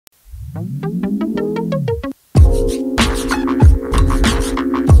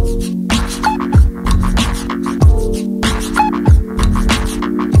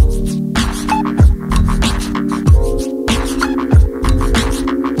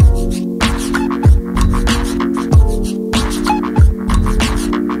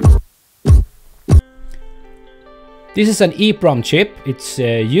This is an Eprom chip. It's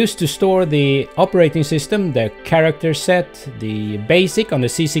used to store the operating system, the character set, the BASIC on the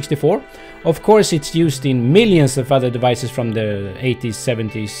C64. Of course, it's used in millions of other devices from the 80s,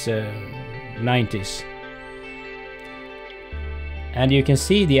 70s, 90s. And you can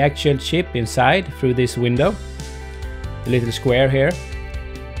see the actual chip inside through this window, the little square here.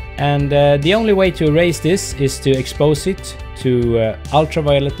 And the only way to erase this is to expose it to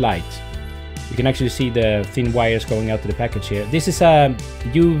ultraviolet light. You can actually see the thin wires going out to the package here. This is a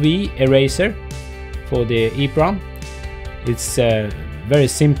UV eraser for the Eprom. It's a very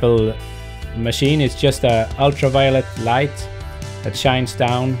simple machine. It's just a ultraviolet light that shines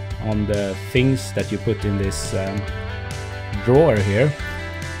down on the things that you put in this drawer here.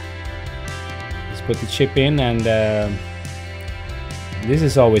 Let's put the chip in, and this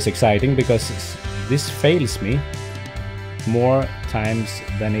is always exciting because this fails me more times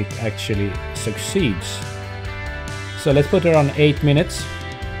than it actually succeeds. So let's put it on 8 minutes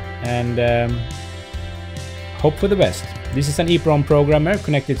and hope for the best. This is an Eprom programmer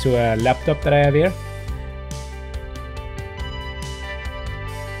connected to a laptop that I have here.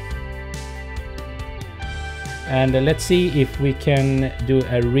 And let's see if we can do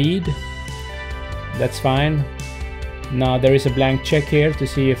a read. That's fine. Now there is a blank check here to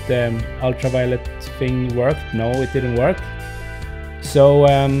see if the ultraviolet thing worked. No, it didn't work. So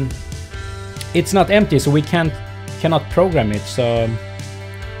it's not empty, so we cannot program it. So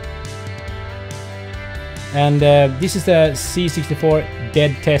and this is the C64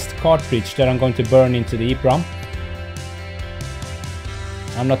 dead test cartridge that I'm going to burn into the Eprom.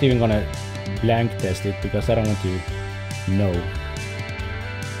 I'm not even gonna blank test it because I don't want to know.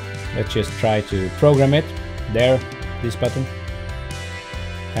 Let's just try to program it. There, this button.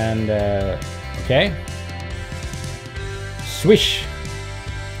 And okay. Swish.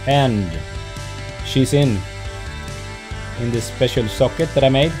 And she's in this special socket that I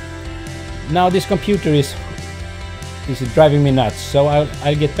made. Now this computer is driving me nuts, so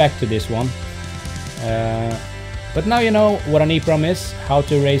I'll get back to this one. But now you know what an Eprom is, how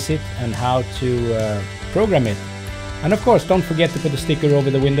to erase it, and how to program it. And of course, don't forget to put a sticker over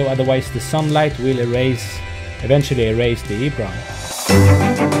the window, otherwise the sunlight will eventually erase the Eprom.